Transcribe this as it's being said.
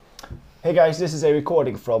Hey guys, this is a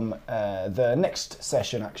recording from the next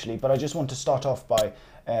session actually, but I just want to start off by,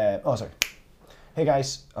 Hey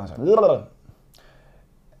guys,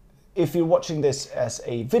 if you're watching this as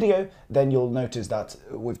a video, then you'll notice that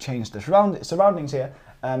we've changed the surroundings here.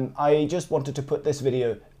 I just wanted to put this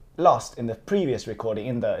video last in the previous recording,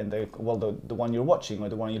 in the one you're watching or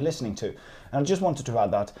the one you're listening to, and I just wanted to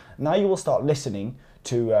add that now you will start listening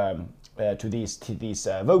to these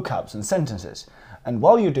vocabs and sentences. And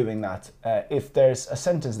while you're doing that, if there's a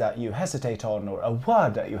sentence that you hesitate on or a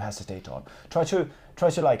word that you hesitate on, try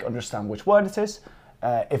to like understand which word it is.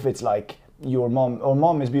 If it's like your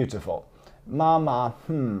mom is beautiful, mama,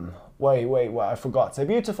 wait, I forgot. Say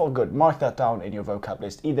beautiful, good. Mark that down in your vocab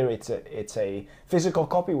list. Either it's a physical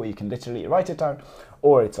copy where you can literally write it down,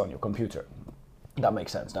 or it's on your computer. That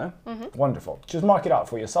makes sense, no? Mm-hmm. Wonderful. Just mark it out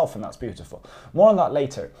for yourself, and that's beautiful. More on that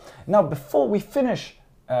later. Now, before we finish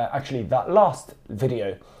actually that last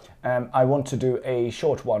video, I want to do a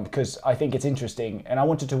short one because I think it's interesting, and I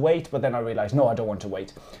wanted to wait, but then I realized no, I don't want to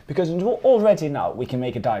wait, because already now we can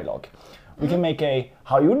make a dialogue. We can make a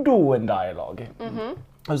how you doing dialogue.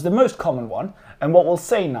 It's the most common one, and what we'll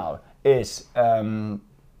say now is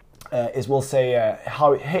we'll say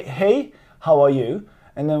hey, how are you,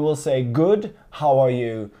 and then we'll say good, how are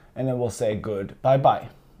you, and then we'll say good, bye bye.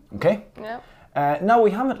 Okay? Yeah. Now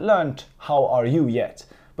we haven't learned how are you yet,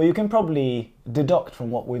 but you can probably deduct from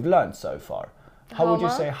what we've learned so far. How would you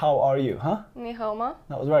say how are you, huh? Ni hao ma.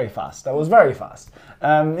 That was very fast.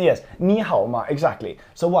 Yes, ni hao ma, exactly.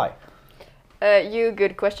 So why? You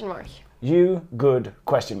good question mark. You good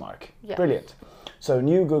question mark. Yeah. Brilliant. So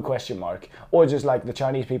you good question mark, or just like the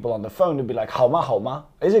Chinese people on the phone would be like how ma,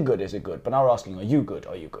 is it good, is it good? But now we're asking, are you good,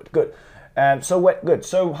 good. Good.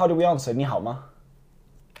 So how do we answer ni hao ma?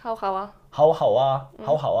 How ah. How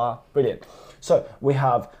ah. Brilliant. So we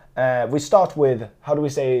have, we start with, how do we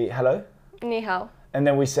say hello? Ni hao. And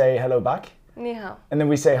then we say hello back. Ni hao. And then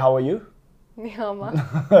we say how are you? Ni hao ma.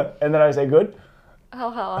 And then I say good.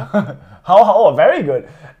 How ah. Oh, very good.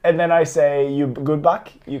 And then I say you good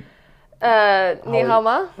back. You. Ni hao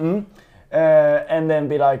ma. And then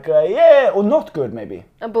be like yeah, or not good maybe.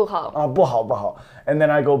 Bu hao. Bu hao. And then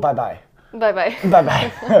I go bye bye. Bye bye. Bye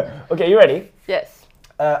bye. Okay, you ready? Yes.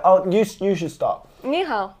 You should start. Ni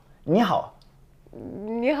hao. Ni hao.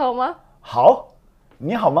 Ni hao ma. Hao.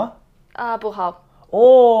 Ni hao ma. Bu hao.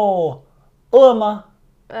 Oh. 饿吗？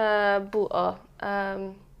不饿。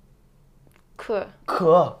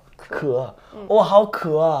渴。哦，好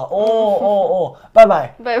渴啊！哦，拜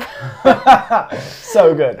拜。Bye bye.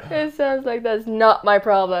 So good. It sounds like that's not my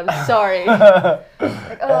problem. Sorry.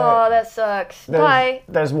 That sucks. Bye.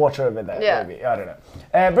 There's water over there. Yeah. Maybe. I don't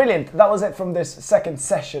know. Brilliant. That was it from this second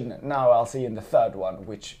session. Now I'll see you in the third one,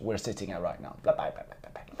 which we're sitting at right now. Bye bye.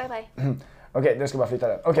 Bye bye. Okej, nu ska jag bara flytta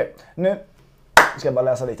den. Okej, nu ska jag bara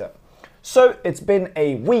läsa lite. So it's been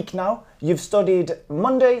a week now. You've studied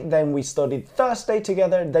Monday, then we studied Thursday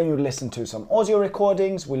together. Then you listened to some audio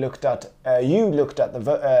recordings. We looked at you looked at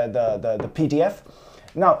the PDF.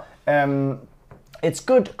 Now it's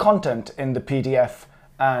good content in the PDF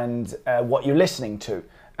and what you're listening to,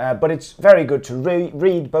 but it's very good to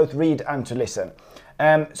both read and to listen.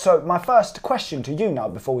 So my first question to you now,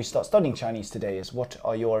 before we start studying Chinese today, is what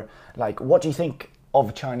do you think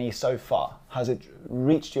of Chinese so far? Has it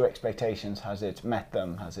reached your expectations? Has it met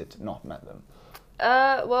them? Has it not met them?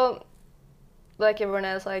 Well, like everyone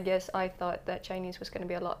else, I guess I thought that Chinese was going to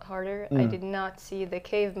be a lot harder. I did not see the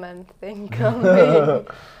caveman thing coming.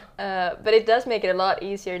 But it does make it a lot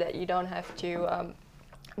easier that you don't have to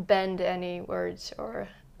bend any words or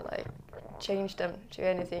like change them to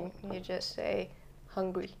anything. You just say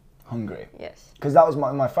hungry. Hungry. Yes. Because that was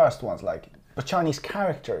my first ones, but Chinese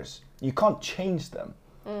characters, you can't change them.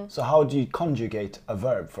 So how do you conjugate a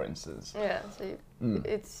verb, for instance? Yeah, so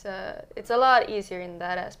it's a lot easier in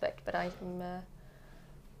that aspect, but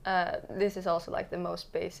this is also like the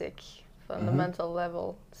most basic, fundamental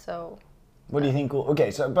level. So. What do you think?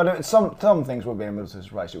 Okay, so but some things we'll be able to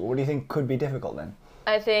surprise you. What do you think could be difficult then?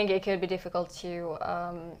 I think it could be difficult to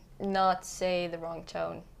not say the wrong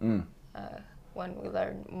tone when we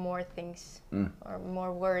learn more things or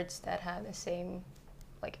more words that have the same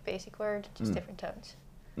like basic word, just different tones.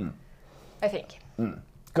 I think.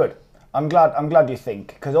 Good. I'm glad you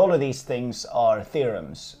think, because all of these things are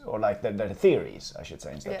theorems, or like they're theories, I should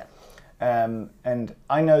say instead. Yeah. And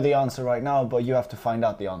I know the answer right now, but you have to find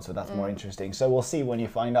out the answer. That's more interesting. So we'll see when you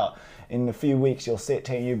find out. In a few weeks, you'll sit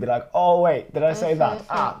here and you'll be like, oh wait, did I say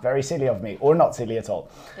that? Very silly of me, or not silly at all.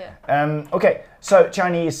 Yeah. Okay, so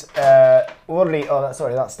Chinese.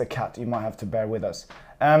 Sorry, that's the cat. You might have to bear with us.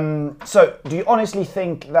 So do you honestly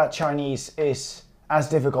think that Chinese is as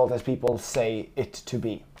difficult as people say it to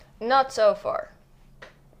be? Not so far.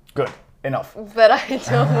 Good, enough. But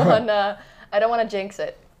I don't wanna jinx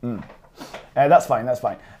it. That's fine, that's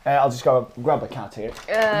fine. I'll just go grab a cat here.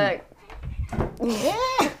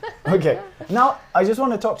 Okay, now I just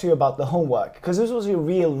want to talk to you about the homework, because this was your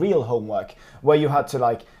real homework, where you had to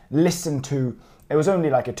like listen to, it was only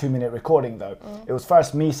like a 2-minute recording though. It was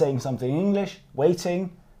first me saying something in English,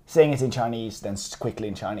 waiting, saying it in Chinese, then quickly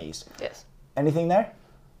in Chinese. Yes. Anything there?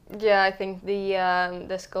 Yeah, I think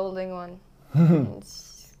the scolding one.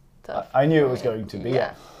 It's tough. I knew it was going to be,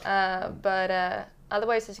 yeah. But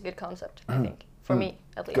otherwise it's a good concept, I think. For me,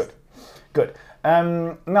 at least. Good. Good.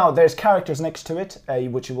 Now there's characters next to it,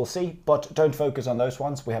 which you will see, but don't focus on those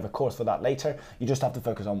ones. We have a course for that later. You just have to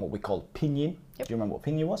focus on what we call pinyin. Yep. Do you remember what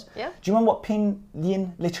pinyin was? Yeah. Do you remember what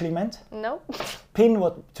pinyin literally meant? No. Pin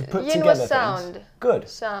what to put Yin together was sound. things. Good.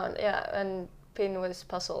 Sound, yeah, and pin was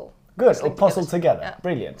puzzle. Good. Or puzzle together. Yeah.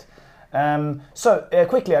 Brilliant. So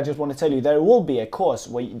quickly, I just want to tell you there will be a course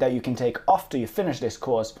that you can take after you finish this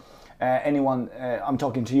course. Anyone, I'm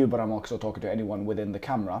talking to you, but I'm also talking to anyone within the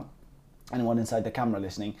camera. Anyone inside the camera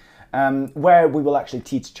listening, where we will actually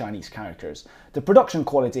teach Chinese characters. The production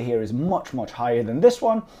quality here is much higher than this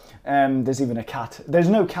one. There's even a cat. There's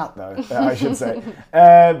no cat though, I should say.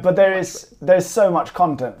 But there's so much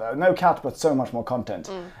content though. No cat, but so much more content.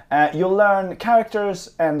 You'll learn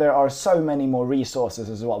characters, and there are so many more resources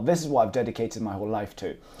as well. This is what I've dedicated my whole life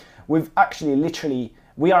to. We are actually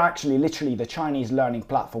literally the Chinese learning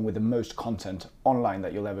platform with the most content online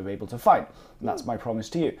that you'll ever be able to find. And that's my promise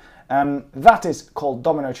to you. That is called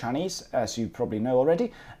Domino Chinese, as you probably know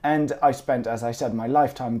already. And I spent, as I said, my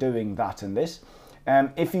lifetime doing that and this.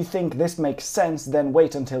 If you think this makes sense, then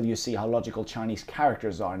wait until you see how logical Chinese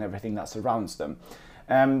characters are and everything that surrounds them.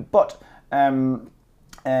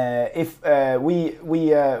 If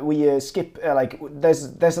we skip like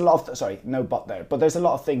there's a lot of but there's a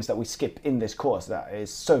lot of things that we skip in this course that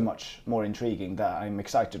is so much more intriguing that I'm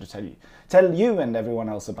excited to tell you and everyone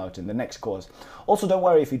else about in the next course. Also, don't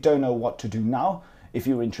worry if you don't know what to do now. If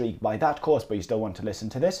you're intrigued by that course but you still want to listen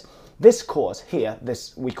to this course here,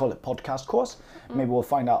 we call it podcast course. Maybe we'll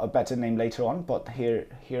find out a better name later on, but here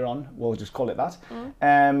on we'll just call it that.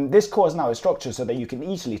 This course now is structured so that you can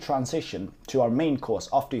easily transition to our main course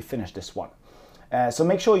after you finish this one. So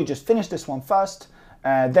make sure you just finish this one first.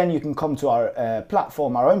 Then you can come to our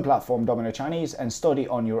platform, our own platform, Domino Chinese, and study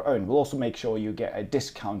on your own. We'll also make sure you get a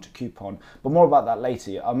discount coupon, but more about that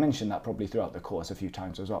later. I'll mention that probably throughout the course a few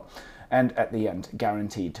times as well. And at the end,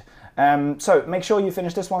 guaranteed. So make sure you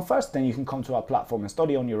finish this one first, then you can come to our platform and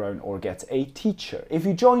study on your own or get a teacher. If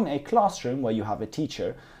you join a classroom where you have a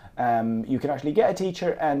teacher, you can actually get a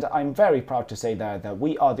teacher, and I'm very proud to say that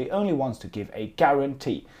we are the only ones to give a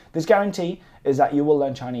guarantee. This guarantee is that you will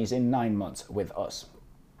learn Chinese in 9 months with us.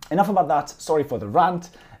 Enough about that, sorry for the rant.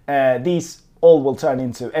 These all will turn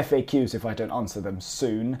into FAQs if I don't answer them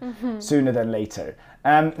sooner than later.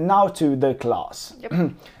 Now to the class.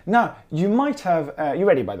 Yep. Now, you might have, you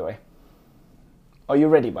ready by the way? Are you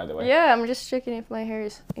ready by the way? Yeah, I'm just checking if my hair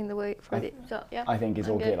is in the way for it. So, yeah. I think it's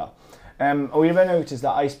okay now. Or you ever notice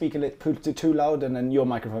that I speak a little too loud and then your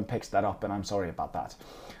microphone picks that up, and I'm sorry about that.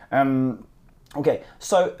 Okay,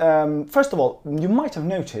 so first of all, you might have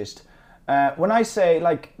noticed when I say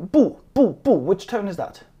like boo, boo, boo, which tone is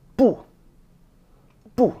that? Boo.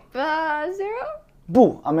 Boo. 0?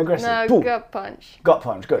 Boo, I'm aggressive. No, boo. gut punch. Gut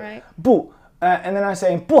punch, good. Right. Boo. And then I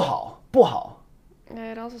say 不好,不好.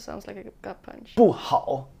 Yeah, it also sounds like a gut punch. 不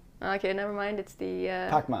好. Okay, never mind. It's the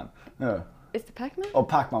Pac-Man. No. It's the Pac-Man? Or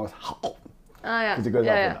Pac-Man with 好. Ah, yeah. Because it goes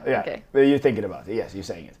yeah, up and down. Okay. But you're thinking about it. Yes, you're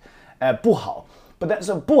saying it. 不好. But that's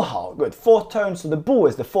a 不好, good. Fourth tone, so the 不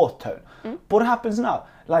is the fourth tone. But what happens now?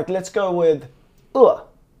 Like, let's go with 饿.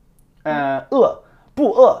 饿.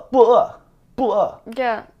 不饿, 不饿, 不饿.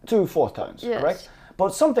 Yeah. 2 fourth tones, Yes. correct?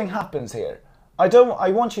 But something happens here. I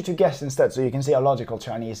want you to guess instead so you can see how logical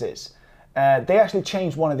Chinese is. They actually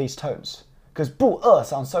changed one of these tones. Because 不饿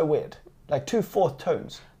sounds so weird. Like 2 fourth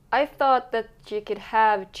tones. I thought that you could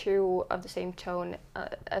have 2 of the same tone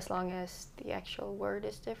as long as the actual word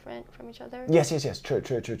is different from each other. Yes. True.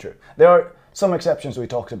 There are some exceptions we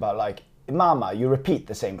talked about, like Mama, you repeat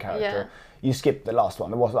the same character. Yeah. You skip the last one.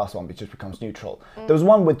 The last one, which just becomes neutral. There was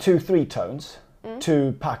one with 2 3 tones.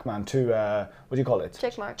 2 Pac-Man, 2, what do you call it?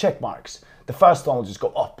 Check mark. Check marks. The first one will just go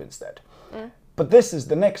up instead. But this is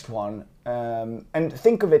the next one, and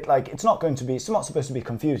think of it like it's not supposed to be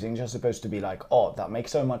confusing, just supposed to be like, oh, that makes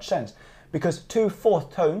so much sense. Because 2 fourth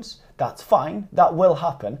tones, that's fine, that will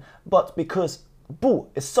happen, but because 不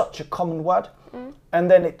is such a common word, and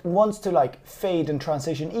then it wants to like fade and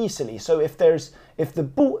transition easily. So if the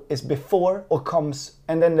bu is before or comes,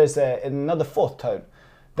 and then there's another fourth tone,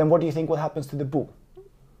 then what do you think what happens to the bu?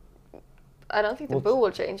 I don't think the bu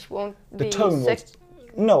will change. Won't the tone will,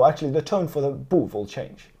 no, actually the tone for the bu will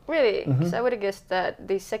change. Really? Because I would have guessed that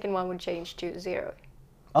the second one would change to 0.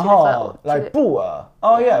 Oh, like bua.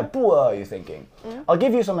 Oh yeah, bua, you're thinking. I'll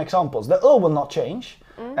give you some examples. The will not change,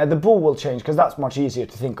 the bu will change, because that's much easier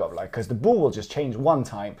to think of, like, because the bu will just change one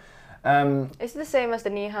time. It's the same as the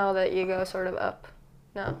ni hao that you go sort of up.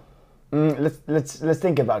 No. Let's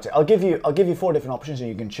think about it. I'll give you 4 different options and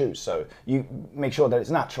you can choose. So you make sure that it's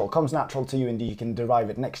natural, comes natural to you, and you can derive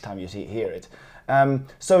it next time you hear it.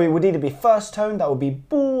 So it would either be first tone, that would be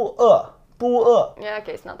bu. Yeah,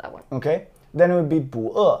 okay, it's not that one. Okay, then it would be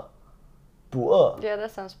bu. Yeah,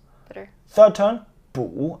 that sounds better. Third tone,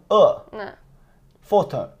 bu. No. Fourth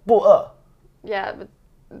tone, bu. Yeah, but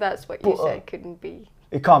that's what you said couldn't be.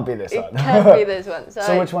 It can't be this one. It can't be this one.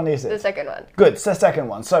 So which one is it? The second one. Good, it's the second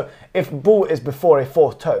one. So if bu is before a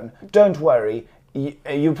fourth tone, don't worry.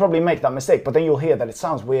 You probably make that mistake, but then you'll hear that it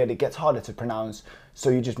sounds weird. It gets harder to pronounce, so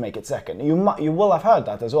you just make it second. You will have heard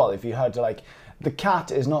that as well. If you heard like, the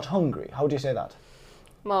cat is not hungry. How do you say that?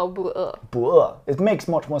 Mao bu. Bu. It makes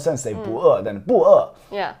much more sense to say bu than bu.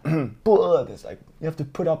 Yeah. Bu. It's like you have to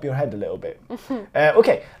put up your head a little bit.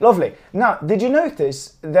 Okay, lovely. Now, did you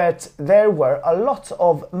notice that there were a lot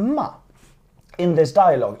of ma in this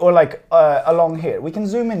dialogue, or like along here? We can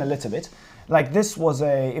zoom in a little bit. Like this was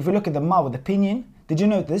if we look at the ma with the pinyin, did you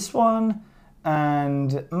note this one?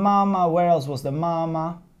 And mama, where else was the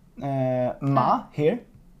mama? Ma here.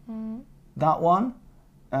 That one.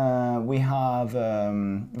 We have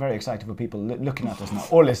very excited for people looking at us now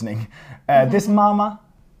or listening. This mama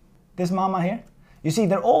here. You see,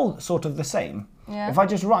 they're all sort of the same. Yeah. If I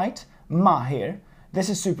just write ma here, this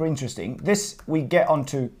is super interesting. This we get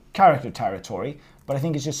onto character territory, but I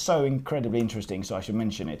think it's just so incredibly interesting, so I should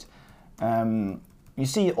mention it. You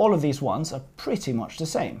see, all of these ones are pretty much the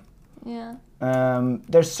same. Yeah.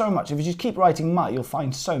 There's so much. If you just keep writing ma, you'll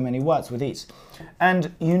find so many words with these.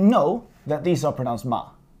 And you know that these are pronounced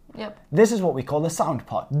ma. Yep. This is what we call the sound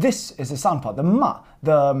part. This is the sound part. The ma,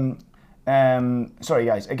 sorry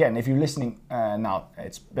guys, again, if you're listening now,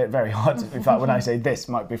 it's very hard. In fact, when I say this,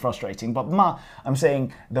 might be frustrating. But ma, I'm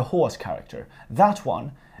saying the horse character. That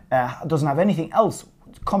one doesn't have anything else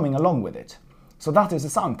coming along with it. So that is the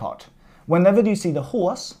sound part. Whenever you see the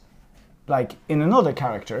horse, like in another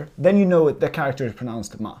character, then you know the character is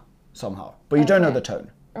pronounced ma somehow. But you don't know the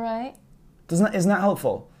tone. Right. Isn't that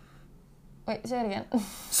helpful? Wait, say it again.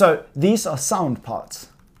 So these are sound parts.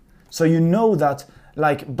 So you know that,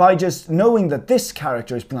 like, by just knowing that this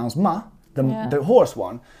character is pronounced ma, the horse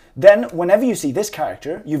one, then whenever you see this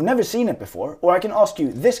character, you've never seen it before, or I can ask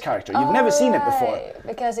you this character, you've never seen it before.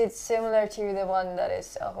 Because it's similar to the one that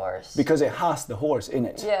is a horse. Because it has the horse in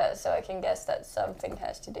it. Yeah, so I can guess that something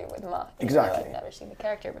has to do with ma. Exactly. I've never seen the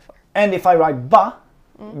character before. And if I write ba,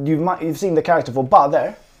 you've seen the character for ba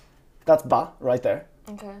there. That's ba right there.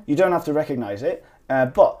 Okay. You don't have to recognize it,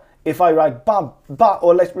 but if I write ba,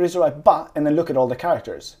 or let's write ba, and then look at all the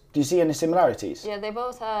characters, do you see any similarities? Yeah, they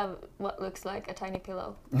both have what looks like a tiny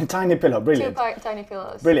pillow. A tiny pillow, brilliant. Two tiny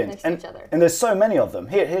pillows Brilliant. next to each other. And there's so many of them.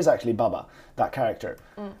 Here's actually Baba, that character.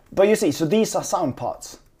 But you see, so these are sound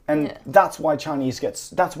parts. And that's when Chinese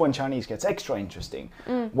gets extra interesting.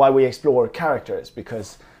 Why we explore characters,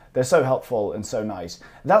 because they're so helpful and so nice.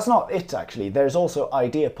 That's not it, actually. There's also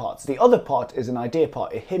idea parts. The other part is an idea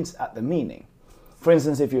part. It hints at the meaning. For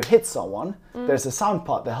instance, if you hit someone, there's a sound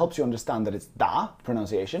part that helps you understand that it's da,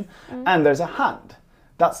 pronunciation, and there's a hand.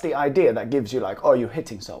 That's the idea that gives you like, oh, you're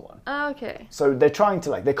hitting someone. Okay. So they're trying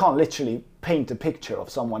to like, they can't literally paint a picture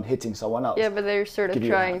of someone hitting someone else. Yeah, but they're sort of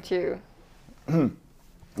trying to.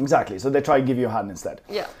 Exactly, so they try to give you a hand instead.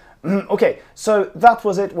 Yeah. Okay, so that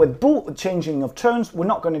was it with bu, changing of tones. We're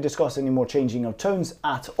not going to discuss any more changing of tones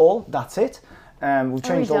at all. That's it. We've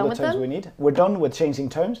changed all the tones we need. We're done with changing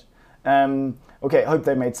tones. Okay, hope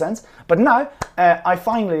they made sense. But now, I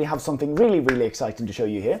finally have something really, really exciting to show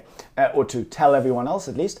you here, or to tell everyone else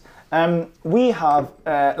at least. We have,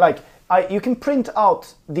 you can print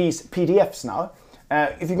out these PDFs now.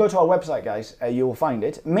 If you go to our website, guys, you will find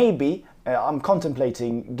it. Maybe I'm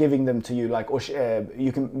contemplating giving them to you, like, or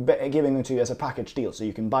you can giving them to you as a package deal, so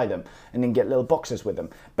you can buy them and then get little boxes with them.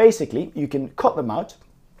 Basically, you can cut them out,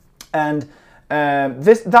 and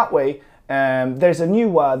that way. There's a new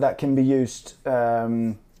word that can be used.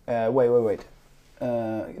 That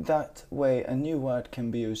way, a new word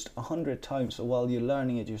can be used 100 times. So while you're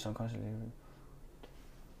learning it, you're subconsciously.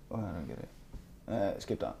 Oh, I don't get it.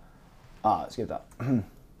 Skip that. Skip that.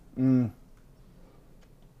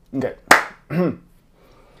 Okay.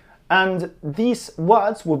 And these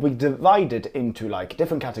words will be divided into like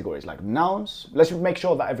different categories, like nouns. Let's make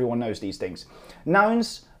sure that everyone knows these things.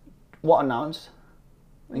 Nouns, what are nouns?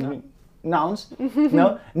 No. Nouns?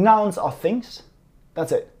 No, nouns are things.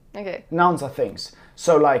 That's it. Okay. Nouns are things.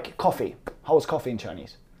 So like coffee. How is coffee in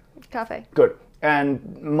Chinese? Cafe. Good.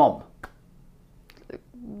 And mom.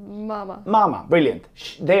 Mama. Mama. Brilliant.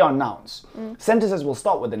 They are nouns. Sentences will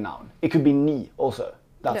start with a noun. It could be ni also.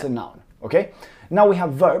 That's a noun. Okay? Now we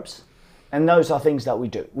have verbs, and those are things that we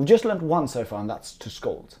do. We've just learned one so far, and that's to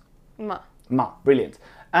scold. Ma. Ma. Brilliant.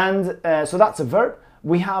 And so that's a verb.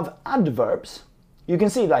 We have adverbs. You can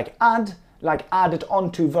see like added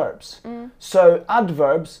onto verbs. So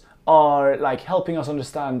adverbs are like helping us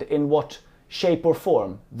understand in what shape or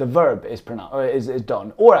form the verb is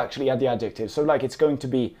done, or actually add the adjective. So like it's going to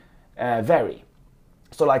be very.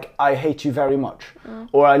 So like I hate you very much,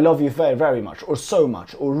 or I love you very, very much, or so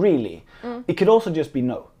much, or really. It could also just be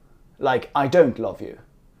no, like I don't love you.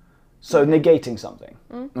 So negating something,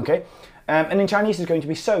 okay? And in Chinese it's going to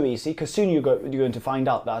be so easy, because soon you're going to find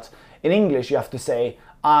out that in English you have to say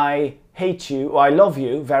I hate you, or I love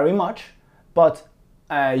you very much, but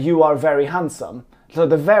you are very handsome. So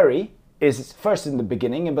the very is first in the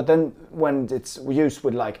beginning, but then when it's used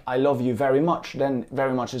with like I love you very much, then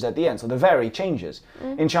very much is at the end. So the very changes.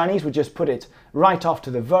 In Chinese we just put it right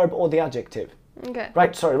after the verb or the adjective. Okay.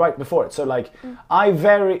 Right before it. So like I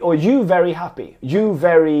very, or you very happy, you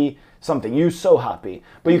very something, you so happy.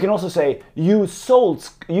 But you can also say you so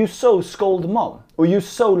scold mom, or you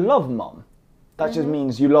so love mom. That just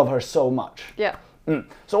means you love her so much. Yeah.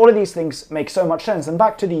 So all of these things make so much sense. And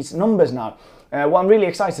back to these numbers now. What I'm really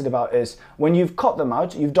excited about is when you've cut them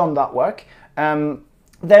out, you've done that work,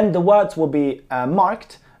 then the words will be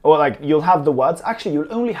marked, or like you'll have the words. Actually,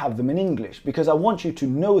 you'll only have them in English, because I want you to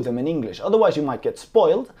know them in English. Otherwise, you might get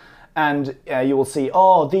spoiled, and you will see,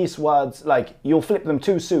 oh, these words, like you'll flip them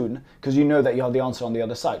too soon, because you know that you have the answer on the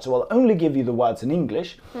other side. So I'll only give you the words in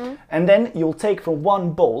English, and then you'll take from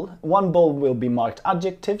one bowl. One bowl will be marked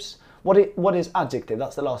adjectives. What is adjective?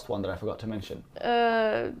 That's the last one that I forgot to mention.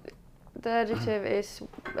 The adjective is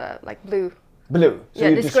like blue. Blue. So yeah,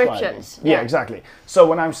 you descriptions. Describe yeah, exactly. So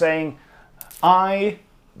when I'm saying I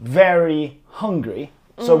very hungry,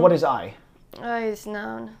 so what is I? I is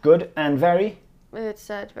noun. Good. And very? It's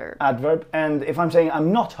adverb. Adverb. And if I'm saying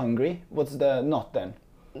I'm not hungry, what's the not then?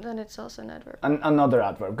 Then it's also an adverb. Another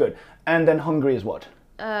adverb. Good. And then hungry is what?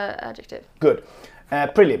 Adjective. Good.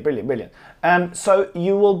 Brilliant. So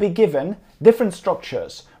you will be given different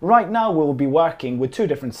structures. Right now we will be working with two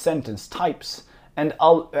different sentence types, and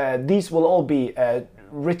these will all be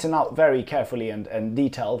written out very carefully and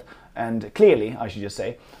detailed and clearly, I should just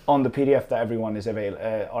say, on the PDF that everyone is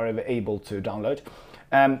able to download.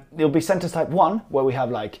 There'll be sentence type 1, where we have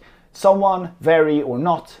like someone, very, or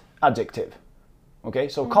not, adjective. Okay,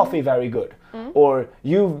 so coffee, very good. Or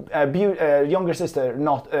you, younger sister,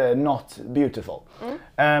 not beautiful.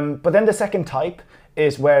 But then the second type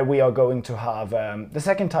is where we are going to have, the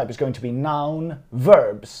second type is going to be noun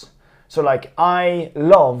verbs. So like, I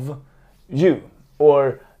love you,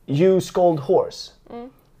 or you scold horse.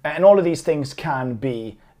 And all of these things can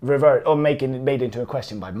be made into a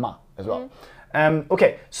question by ma as well.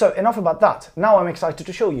 Okay, so enough about that. Now I'm excited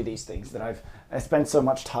to show you these things that I've spent so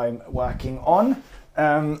much time working on.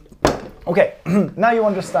 Okay, now you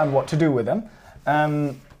understand what to do with them.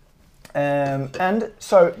 And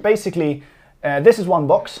so basically, this is one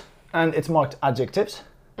box, and it's marked adjectives.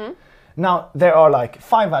 Now there are like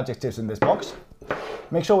 5 adjectives in this box.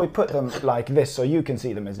 Make sure we put them like this so you can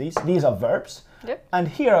see them as these. These are verbs. Yep. And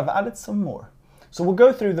here I've added some more. So we'll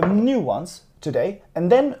go through the new ones today,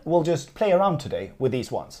 and then we'll just play around today with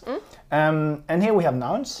these ones. And here we have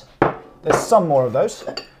nouns. There's some more of those.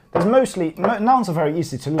 There's mostly, nouns are very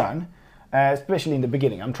easy to learn, especially in the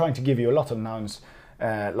beginning. I'm trying to give you a lot of nouns,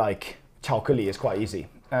 like Chaokuli is quite easy.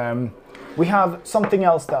 We have something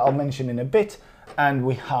else that I'll mention in a bit, and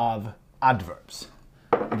we have adverbs.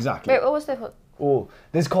 Exactly. Wait, what was that? Oh,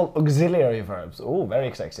 this is called auxiliary verbs. Oh,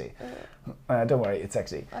 very sexy. Don't worry, it's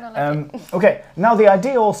sexy. I don't like it. Okay, now the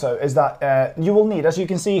idea also is that you will need, as you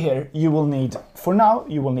can see here, for now,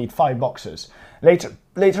 you will need 5 boxes.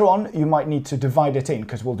 Later on, you might need to divide it in,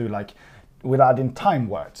 because we'll add in time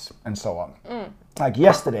words and so on. Like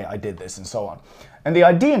yesterday I did this and so on. And the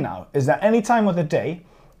idea now is that any time of the day,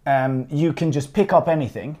 you can just pick up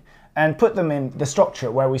anything and put them in the structure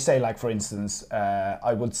where we say, like for instance,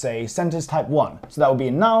 I would say sentence type 1. So that would be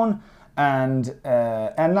a noun and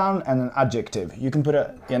an adjective. You can put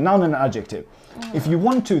a noun and an adjective. If you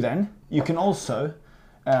want to, then you can also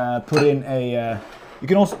put in you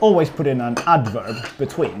can also always put in an adverb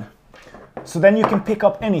between. So then you can pick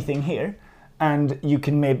up anything here and you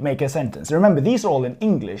can make a sentence. Remember, these are all in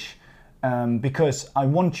English because I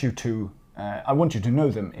want you to know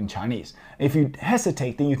them in Chinese. If you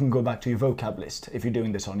hesitate, then you can go back to your vocab list if you're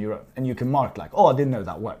doing this on your own. And you can mark like, oh, I didn't know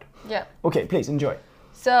that word. Yeah. Okay, please enjoy.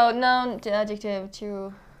 So noun to adjective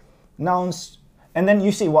to... Nouns. And then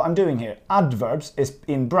you see what I'm doing here. Adverbs is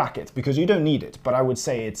in brackets because you don't need it, but I would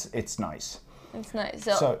say it's nice. It's nice.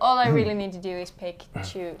 So all I really need to do is pick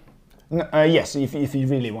two. Yes, if you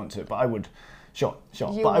really want to, but I would... Sure.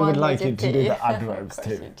 But I would like you to do the adverbs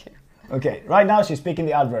too. Okay, right now she's picking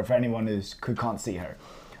the adverb for anyone who can't see her.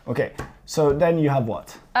 Okay, so then you have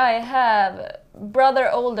what? I have brother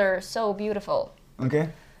older, so beautiful. Okay.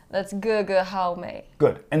 That's ge hao mei.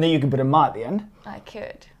 Good, and then you can put a ma at the end. I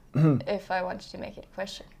could, if I wanted to make it a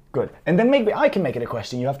question. Good, and then maybe I can make it a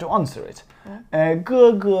question, you have to answer it.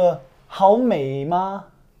 Ge hao mei ma?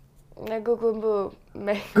 Bu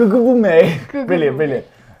mei. Bu mei. Brilliant.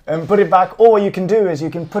 And put it back, or what you can do is you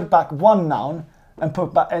can put back one noun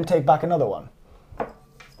and take back another one.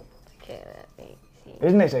 Okay, let me see.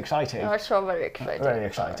 Isn't it exciting? Oh, it's so very exciting. Very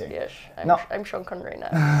exciting. Yes, No. I'm shrunken right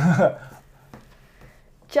now.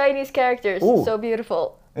 Chinese characters, Ooh. so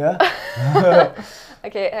beautiful. Yeah?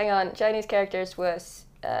 Okay, hang on. Chinese characters was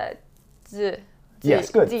zi. Yes,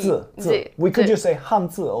 good. Zi. Zi. We could just say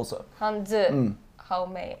Hanzi also. Hanzi. Hao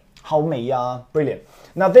mei. Hao mei ya. Brilliant.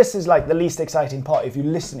 Now this is like the least exciting part if you're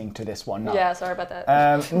listening to this one now. Yeah, sorry about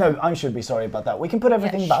that. No, I should be sorry about that. We can put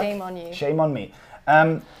everything back. Shame on you. Shame on me.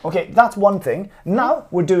 Okay, that's one thing. Now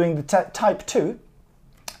we're doing the type 2.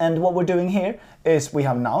 And what we're doing here is we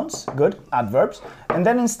have nouns, good, adverbs. And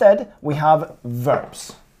then instead we have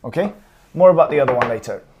verbs, okay? More about the other one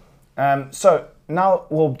later. So now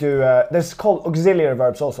we'll do, this is called auxiliary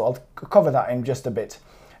verbs also. I'll cover that in just a bit.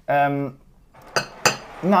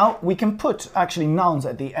 Now we can put actually nouns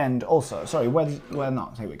at the end also. Sorry, where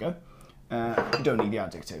nouns? Here we go. You don't need the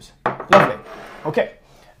adjectives. Lovely. Okay.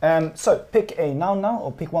 So pick a noun now,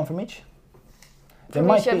 or pick one from each. From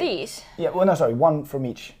each of these? Yeah. Well, no, sorry, one from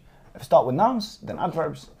each. Start with nouns, then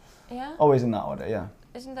adverbs. Yeah. Always in that order. Yeah.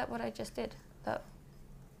 Isn't that what I just did? Though.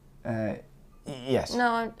 Yes.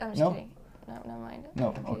 No, I'm just kidding. No, never mind.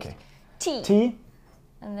 No. Okay. Tea. Tea.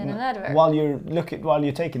 And then an adverb. While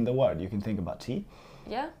you're taking the word, you can think about tea.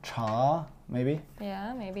 Yeah. Cha, maybe.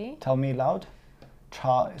 Yeah, maybe. Tell me loud.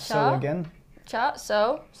 Cha. So again. Cha.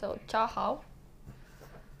 So cha hao.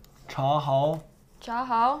 Cha hao. Cha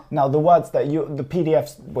hao. Now the words that the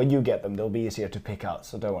PDFs when you get them, they'll be easier to pick out.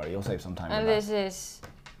 So don't worry, you'll save some time. And this is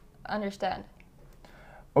understand.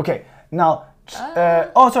 Okay. Now.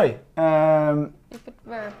 Sorry. You put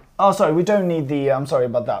verb. Oh, sorry. We don't need the. I'm sorry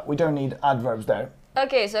about that. We don't need adverbs there.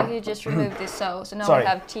 Okay, so you just removed this so now Sorry. we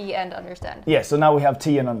have tea and understand. Yeah, so now we have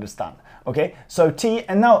tea and understand. Okay, so tea,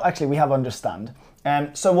 and now actually we have understand.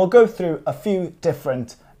 So we'll go through a few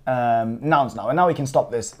different nouns now, and now we can stop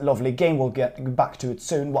this lovely game. We'll get back to it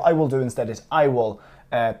soon. What I will do instead is I will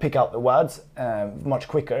pick out the words much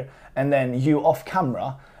quicker, and then you off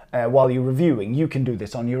camera, while you're reviewing, you can do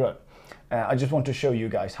this on your own. I just want to show you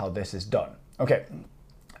guys how this is done. Okay,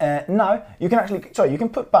 now you can actually, you can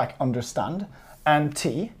put back understand and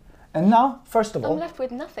tea, and now first of all, I'm left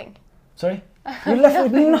with nothing. Sorry? You're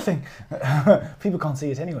left with nothing. People can't see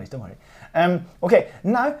it anyways, don't worry. Okay,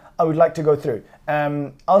 now I would like to go through.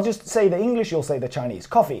 I'll just say the English, you'll say the Chinese.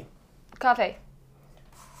 Coffee. Cafe.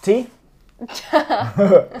 Tea.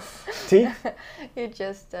 Tea. You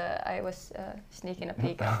just, I was sneaking a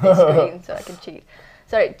peek at the screen so I can cheat.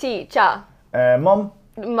 Sorry, tea, cha. Mom.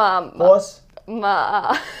 Mom. Horse.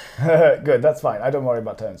 Ma. Good, that's fine. I don't worry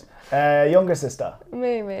about turns. Younger sister.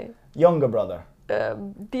 Me. Younger brother.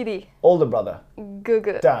 Didi. Older brother.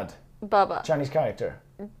 Gugu. Dad. Baba. Chinese character.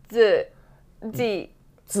 Z. Zi.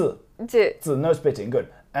 Z. Z. Z. No spitting. Good.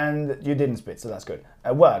 And you didn't spit, so that's good.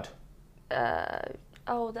 A word.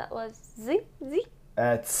 Oh, that was Z. Z.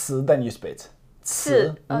 C. Then you spit.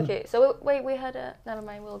 C. Okay. So wait, we had a. Never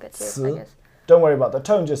mind. We'll get to it. I guess. Don't worry about the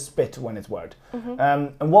tone. Just spit when it's word.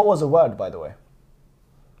 And what was a word, by the way?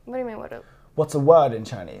 What do you mean? What? What's a word in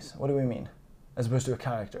Chinese? What do we mean? As opposed to a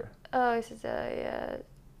character. Oh, is it a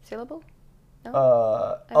syllable? No?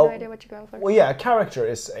 I have no idea what you're going for. Well, yeah, a character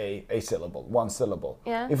is a syllable, one syllable.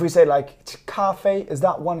 Yeah. If we say like cafe, is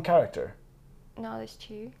that one character? No, there's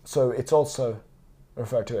two. So it's also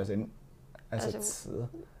referred to as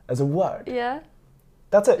a word. Yeah.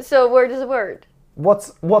 That's it. So word is a word.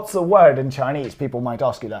 What's a word in Chinese? People might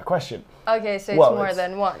ask you that question. Okay, so it's more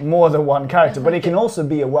than one. More than one character, but it can also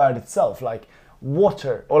be a word itself, like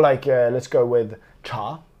water, or like let's go with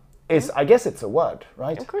cha. is, I guess it's a word,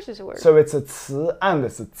 right? Of course it's a word. So it's a 词 and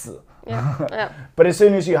it's a 字. Yeah, yeah. But as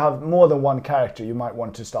soon as you have more than one character, you might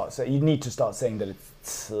want to you need to start saying that it's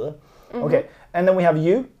词. Okay, and then we have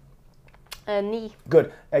you. 你.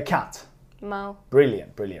 Good. A cat. 猫.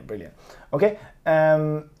 Brilliant, brilliant, brilliant. Okay,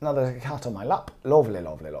 now there's a cat on my lap. Lovely,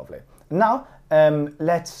 lovely, lovely. Now,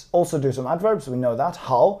 let's also do some adverbs. We know that.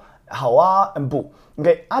 好, 好啊, and 不.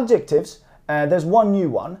 Okay, adjectives. There's one new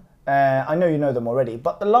one. I know you know them already,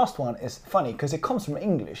 but the last one is funny because it comes from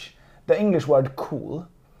English. The English word cool.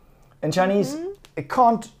 In Chinese, it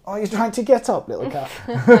can't... Oh, you're trying to get up, little cat.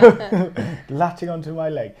 Latching onto my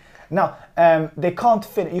leg. Now, they can't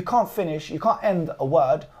you can't end a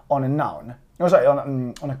word on a noun. Oh, sorry,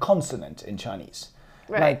 on a consonant in Chinese.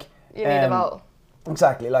 Right. Like, you need a vowel.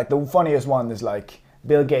 Exactly. Like the funniest one is like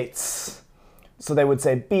Bill Gates. So they would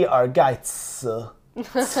say Bill Gates.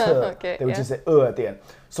 Okay, they would just say at the end.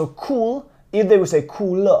 So cool, if they would say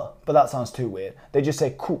cooler, but that sounds too weird. They just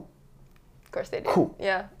say cool. Of course they do. Cool.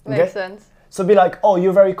 Yeah, makes sense. So be like, oh,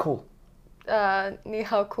 you're very cool. 你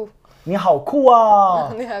好 cool. 你好酷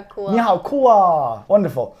啊. 你好 cool. 你好酷啊.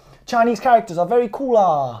 Wonderful. Chinese characters are very cool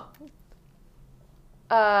啊.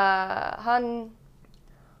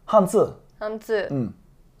 汉字. 汉字.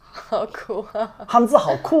 好酷啊. 汉字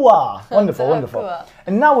好酷啊. Wonderful, wonderful.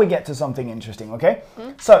 And now we get to something interesting, okay?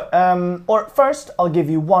 So, or first, I'll give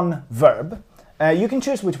you one verb. You can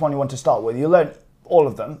choose which one you want to start with. You learn all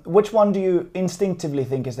of them. Which one do you instinctively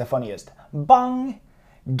think is the funniest? Bang,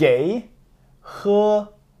 gay, he,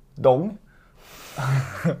 dong.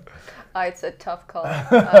 It's a tough call.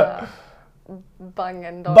 Bang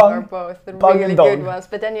and dong are both really good ones,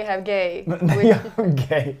 but then you have gay,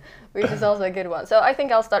 which is also a good one. So I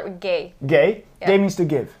think I'll start with gay. Gay? Yeah. Gay means to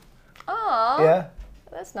give. Ah, yeah,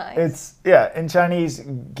 that's nice. It's in Chinese,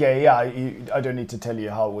 gay. Yeah, I don't need to tell you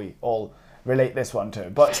how we all relate this one to,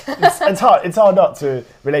 but it's hard. It's hard not to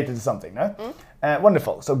relate it to something, no?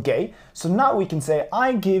 Wonderful. So gay. So now we can say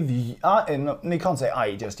I give you. No, you can't say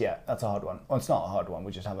I just yet. That's a hard one. Well, it's not a hard one.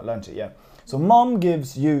 We just haven't learned it yet. So mom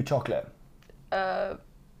gives you chocolate.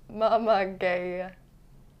 Mamma gay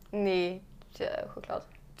ni choklad.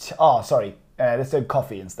 Oh, sorry. Let's do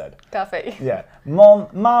coffee instead. Coffee. Yeah.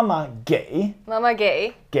 Mama gay. Mama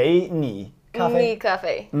gay. Gay ni kaffe. Ni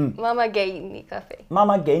kaffe. Mama gay ni kaffe.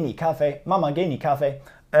 Mama gay ni kaffe. Mama gay ni kaffe.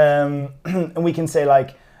 And we can say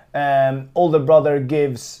like older brother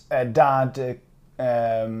gives dad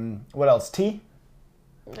what else? Tea?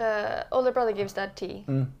 Older brother gives dad tea.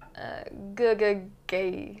 Guga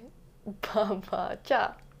gay baba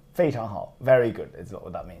cha. 非常好. Very good is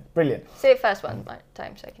what that means. Brilliant. Say it fast one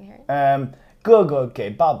time so I can hear it. 哥哥给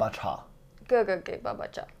爸爸茶. 哥哥给爸爸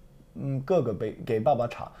茶. 哥哥给爸爸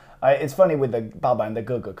茶. It's funny with the baba and the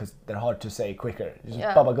哥哥because they're hard to say quicker.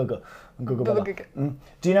 Baba 哥哥. Baba.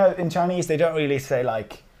 Do you know in Chinese they don't really say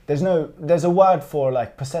like there's a word for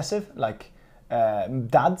like possessive like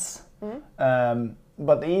dads.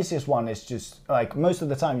 But the easiest one is just like most of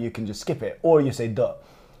the time you can just skip it or you say duh.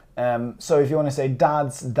 So if you want to say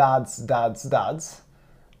dads, it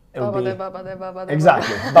would be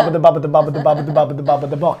exactly baba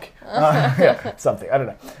the buck. Yeah, something I don't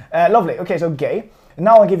know. Lovely. Okay, so gay.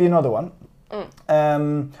 Now I'll give you another one.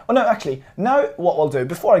 Oh no, actually, now what I'll do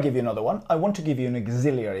before I give you another one, I want to give you an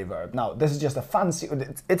auxiliary verb. Now this is just a fancy.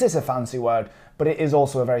 It is a fancy word, but it is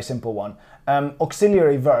also a very simple one.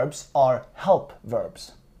 Auxiliary verbs are help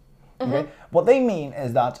verbs. Okay, what they mean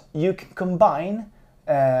is that you can combine.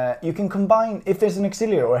 If there's an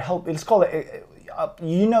auxiliary or a help, let's call it,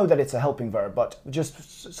 you know that it's a helping verb, but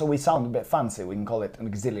just so we sound a bit fancy, we can call it an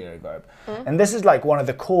auxiliary verb. And this is like one of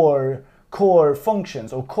the core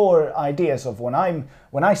functions or core ideas of when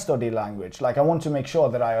I study language. Like I want to make sure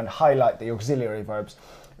that I highlight the auxiliary verbs,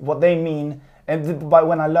 what they mean, and by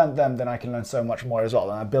when I learned them, then I can learn so much more as well,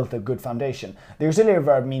 and I built a good foundation. The auxiliary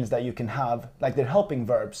verb means that you can have, like they're helping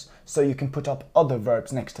verbs, so you can put up other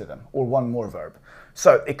verbs next to them, or one more verb.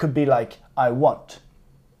 So it could be like, I want.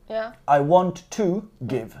 Yeah. I want to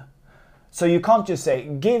give. So you can't just say,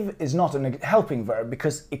 give is not a helping verb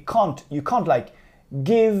because you can't like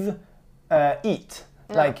give, eat.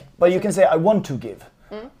 No. Like, but you can say, I want to give.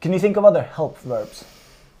 Can you think of other help verbs?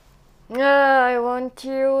 I want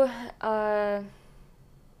to,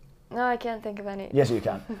 no, I can't think of any. Yes, you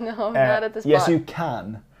can. No, not at this Yes, you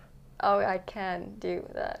can. Oh, I can do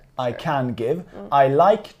that. Sure. I can give. I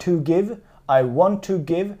like to give. I want to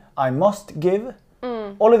give, I must give.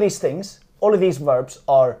 All of these things, all of these verbs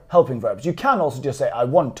are helping verbs. You can also just say, I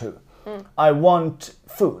want to. I want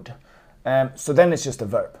food. So then it's just a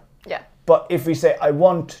verb. Yeah. But if we say, I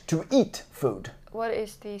want to eat food. What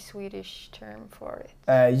is the Swedish term for it?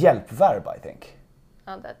 Hjälpverb, I think.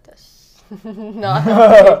 Oh, that does not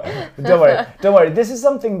help me. Don't worry. This is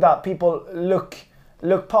something that people look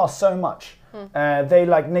past so much. They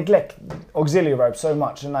like neglect auxiliary verbs so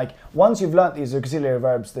much, and like once you've learnt these auxiliary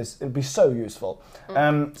verbs, it'll be so useful.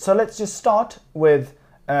 So let's just start with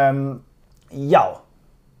yao. Yao.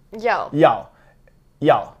 Yao.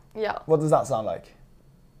 Yao. Yao. What does that sound like?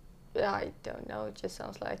 I don't know. It just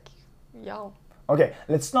sounds like yao. Okay,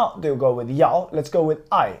 let's not go with yao. Let's go with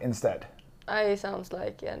I instead. I sounds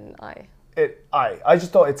like an I. I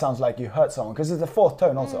just thought it sounds like you hurt someone because it's the fourth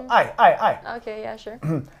tone also. I. Okay, yeah, sure.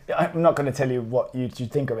 I'm not going to tell you what you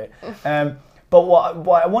think of it. But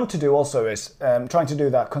what I want to do also is trying to do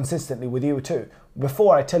that consistently with you too.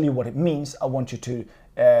 Before I tell you what it means, I want you to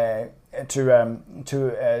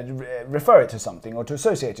refer it to something or to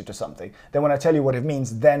associate it to something. Then when I tell you what it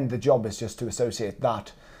means, then the job is just to associate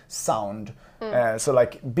that sound. So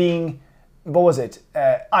like being... What was it?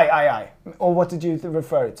 I. Or what did you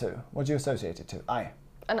refer it to? What did you associate it to? I.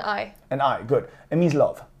 An I. An I, good. It means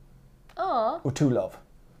love. Aw. Or to love.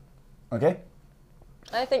 Okay?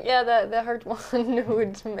 I think, yeah, the hurt one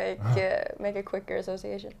would make a quicker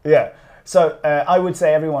association. Yeah. So I would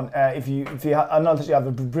say everyone, if you not that you have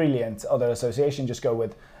a brilliant other association, just go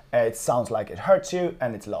with it sounds like it hurts you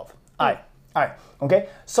and it's love. I. Okay?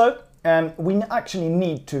 So we actually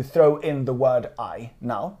need to throw in the word I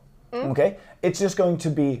now. Okay, it's just going to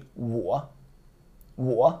be wo.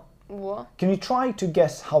 Can you try to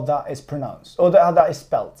guess how that is pronounced or how that is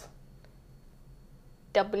spelled?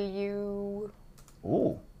 W.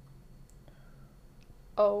 Ooh.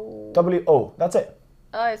 O. W O. That's it.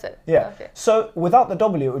 Oh, is it? Yeah. Okay. So without the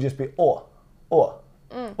W, it would just be or.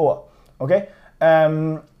 Okay.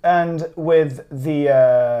 And with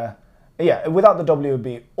the without the W, it would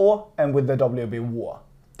be or, and with the W, it would be wo.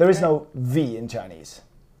 There is no V in Chinese.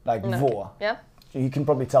 Like vo. Yeah. You can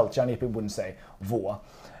probably tell Chinese people wouldn't say vo.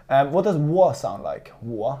 What does wo sound like?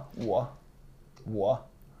 Wo.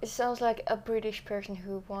 It sounds like a British person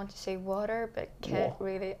who wants to say water but can't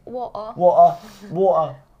really. Water.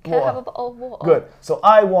 Water. Can I have a bottle of water? Good. So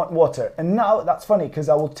I want water. And now that's funny because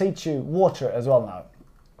I will teach you water as well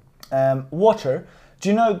now. Water. Do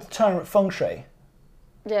you know the term feng shui?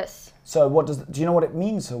 Yes. So do you know what it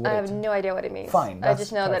means? Or I have no idea what it means. Fine. I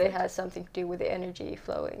just know that it perfect. has something to do with the energy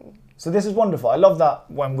flowing. So this is wonderful. I love that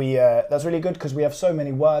when we, that's really good because we have so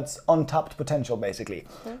many words, untapped potential basically.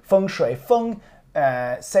 Feng shui, feng,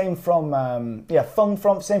 same from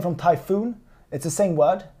typhoon. It's the same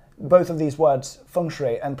word. Both of these words, feng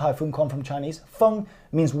shui and typhoon, come from Chinese. Feng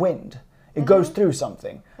means wind. It goes through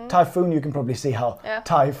something. Typhoon, you can probably see how. Yeah.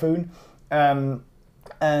 Typhoon.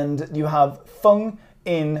 And you have feng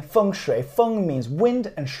in feng shui. Feng means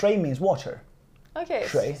wind and shui means water. Okay,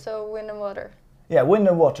 Shui. so wind and water. Yeah, wind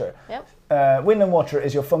and water. Yep. Wind and water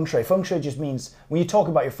is your feng shui. Feng shui just means, when you talk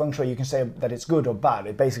about your feng shui, you can say that it's good or bad.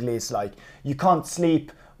 It basically is like, you can't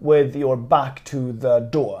sleep with your back to the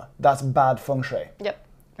door. That's bad feng shui. Yep.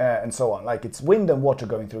 And so on. Like it's wind and water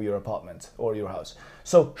going through your apartment or your house.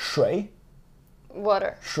 So shui.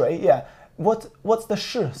 Water. Shui, yeah. What's the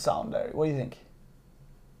sh sound there? What do you think?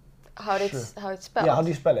 How it's spelled? Yeah, how do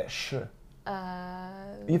you spell it? Sh.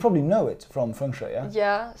 You probably know it from feng shui, yeah?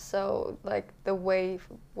 Yeah, so like the way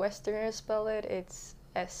Westerners spell it, it's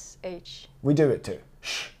S-H. We do it too.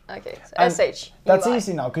 Sh. Okay, so And S-H. That's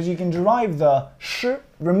easy now, because you can derive the sh,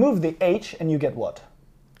 remove the H, and you get what?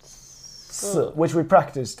 S, which we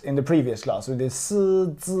practiced in the previous class. We did s,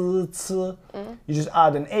 z, c. You just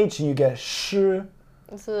add an H and you get sh.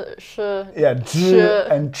 Sh. Yeah, j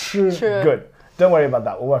and ch. Good. Don't worry about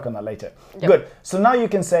that. We'll work on that later. Yep. Good. So now you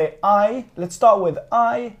can say let's start with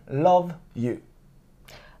I love you.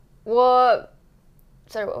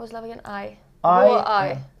 Sorry, what was love again? I.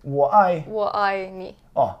 ni.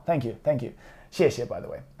 Oh, thank you. 谢谢, by the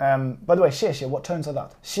way. By the way, 谢谢, what tones are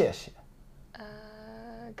that? 谢谢.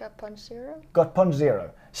 Got punch 0. Got punch 0.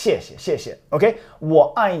 谢谢. Okay?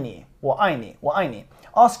 我爱你.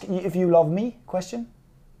 Ask if you love me, question?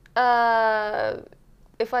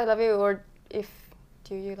 If I love you or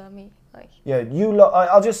do you love me? Like. Yeah,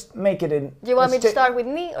 I'll just make it in... Do you want me to start with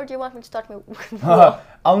me or do you want me to start with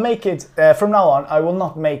I'll make it, from now on, I will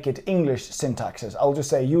not make it English syntaxes. I'll just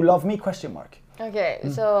say, you love me, question mark. Okay,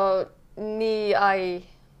 so, ni ai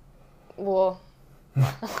wo.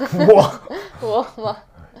 Wo.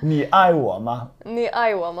 Ni ai wo ma. Ni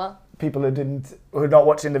ai wo ma. People who are not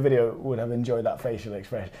watching the video would have enjoyed that facial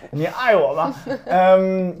expression. Ni ai wo ma.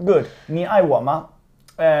 Good. Ni ai wo ma.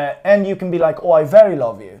 And you can be like, oh, I very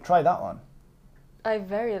love you. Try that one. I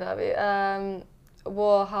very love you.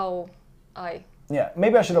 Wo how I. Yeah,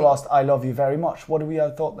 maybe I should have asked, I love you very much. What do we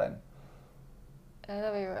have thought then?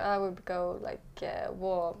 I would go like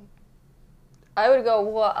wo. I would go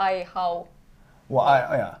wo I how.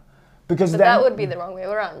 Yeah. Because But then that would be the wrong way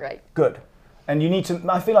around, right? good. And you need to,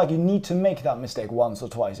 I feel like you need to make that mistake once or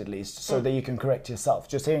twice at least so that you can correct yourself.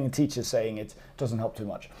 Just hearing a teacher saying it doesn't help too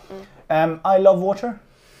much. I love water.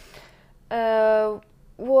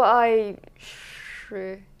 Wo I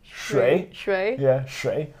shui. Shui. Yeah,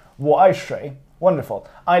 shui. Wo I shui. Wonderful.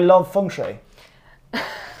 I love feng shui.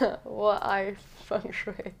 Wo I feng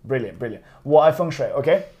shui. Brilliant, brilliant. Wo I feng shui,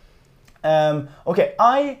 okay? Okay,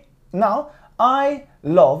 I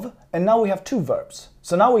love, and now we have two verbs.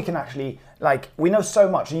 So now we can actually, like, we know so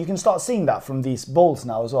much, and you can start seeing that from these bowls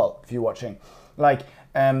now as well, if you're watching. Like,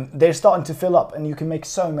 they're starting to fill up, and you can make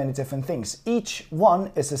so many different things. Each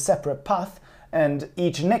one is a separate path, and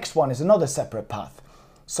each next one is another separate path.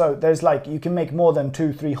 So there's like, you can make more than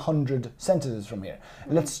 200-300 sentences from here.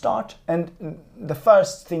 Let's start, and the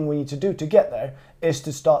first thing we need to do to get there is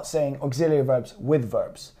to start saying auxiliary verbs with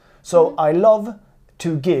verbs. So I love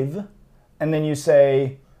to give, and then you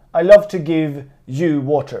say, I love to give you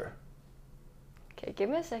water. Okay, give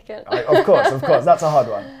me a second. Of course, that's a hard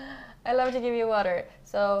one. I love to give you water.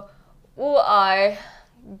 So, wo I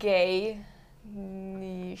ge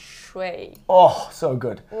ni shui. Oh, so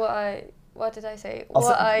good. What did I say? I'll Wo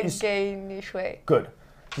say- I you ge ni shui. Good.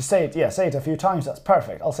 Just say it, say it a few times, that's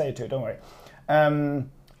perfect. I'll say it too, don't worry.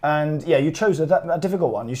 And yeah, you chose a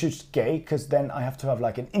difficult one. You choose gay, because then I have to have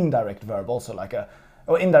like an indirect verb, also like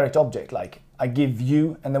or indirect object, like I give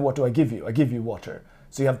you, and then what do I give you? I give you water.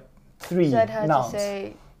 So you have three So I'd have nouns. to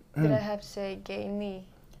say, did I have to say ge ni?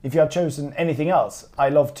 If you had chosen anything else, I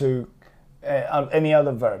love to, any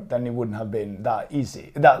other verb, then it wouldn't have been that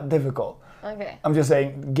easy, that difficult. Okay. I'm just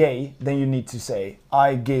saying gay, then you need to say,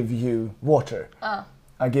 I give you water.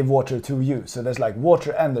 I give water to you. So there's like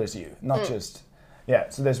water and there's you, not just, yeah.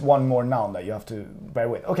 So there's one more noun that you have to bear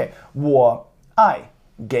with. Okay, 我爱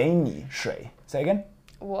给你水. Say again.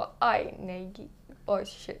 我爱你. Oh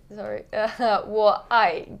shit, sorry. 我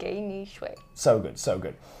爱给你水. So good, so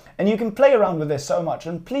good. And you can play around with this so much,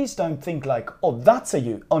 and please don't think like, oh, that's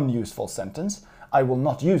a unuseful sentence. I will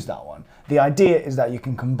not use that one. The idea is that you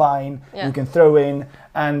can combine, you can throw in,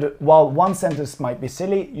 and while one sentence might be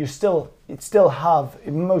silly,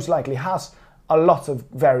 it most likely has a lot of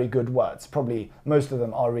very good words. Probably most of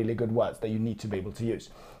them are really good words that you need to be able to use.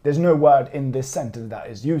 There's no word in this sentence that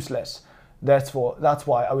is useless. That's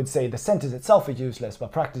why I would say the sentence itself is useless,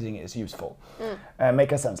 but practicing it is useful.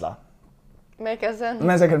 Make a sense, la. Make a sense.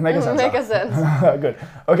 Make a sense. Make a sense. Good.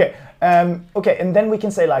 Okay. Okay, and then we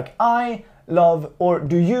can say like, I love, or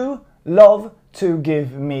do you love to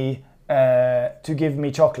give me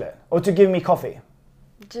chocolate, or to give me coffee?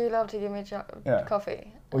 Do you love to give me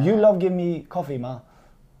coffee? Or you love give me coffee, ma?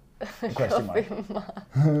 Question mark.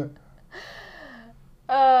 Coffee,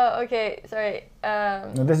 ma. Okay, sorry.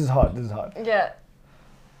 No, this is hard. Yeah.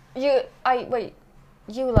 You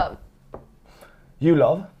love. You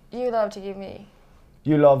love. You love to give me.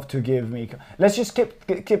 You love to give me. Let's just keep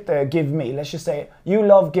the give me. Let's just say you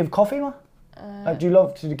love give coffee, ma. Do you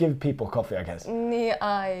love to give people coffee? I guess. Ni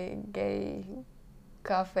ai ge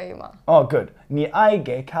cafe ma. Oh, good. Ni ai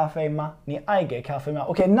ge cafe ma. Ni ai ge cafe ma.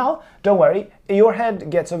 Okay, now don't worry. Your head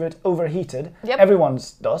gets overheated. Yep.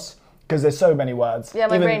 Everyone's does, because there's so many words. Yeah,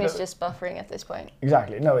 my brain is just buffering at this point.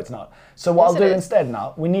 Exactly. No, it's not. So what I'll do instead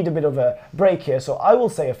now, we need a bit of a break here. So I will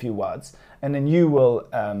say a few words, and then you will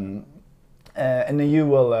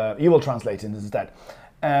translate it instead.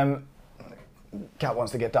 Cat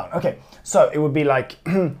wants to get down. Okay, so it would be like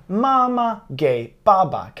Mama gave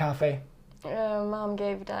Baba cafe. Mom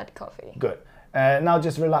gave Dad coffee. Good. Now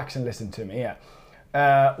just relax and listen to me. Yeah.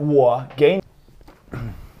 我给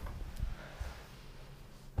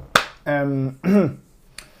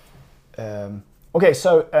Okay,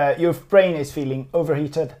 so your brain is feeling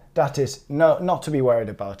overheated. That is not to be worried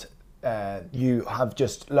about. You have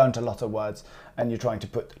just learned a lot of words and you're trying to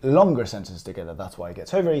put longer sentences together. That's why it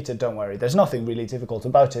gets overheated. Don't worry. There's nothing really difficult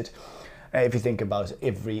about it if you think about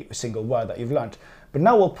every single word that you've learned. But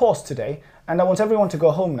now we'll pause today, and I want everyone to go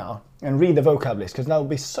home now and read the vocab list, because there will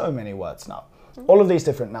be so many words now. All of these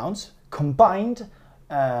different nouns combined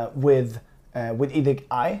with either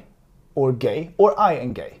I or gay, or I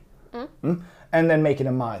and gay. And then making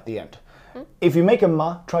a ma at the end. If you make a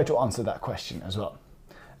ma, try to answer that question as well.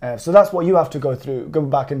 So that's what you have to go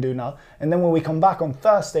back and do now. And then when we come back on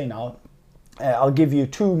Thursday now, I'll give you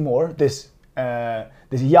two more, this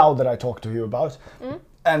yao that I talked to you about,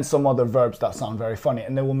 and some other verbs that sound very funny,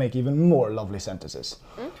 and then we'll make even more lovely sentences.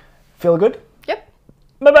 Feel good? Yep.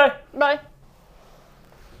 Bye-bye.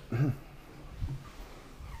 Bye.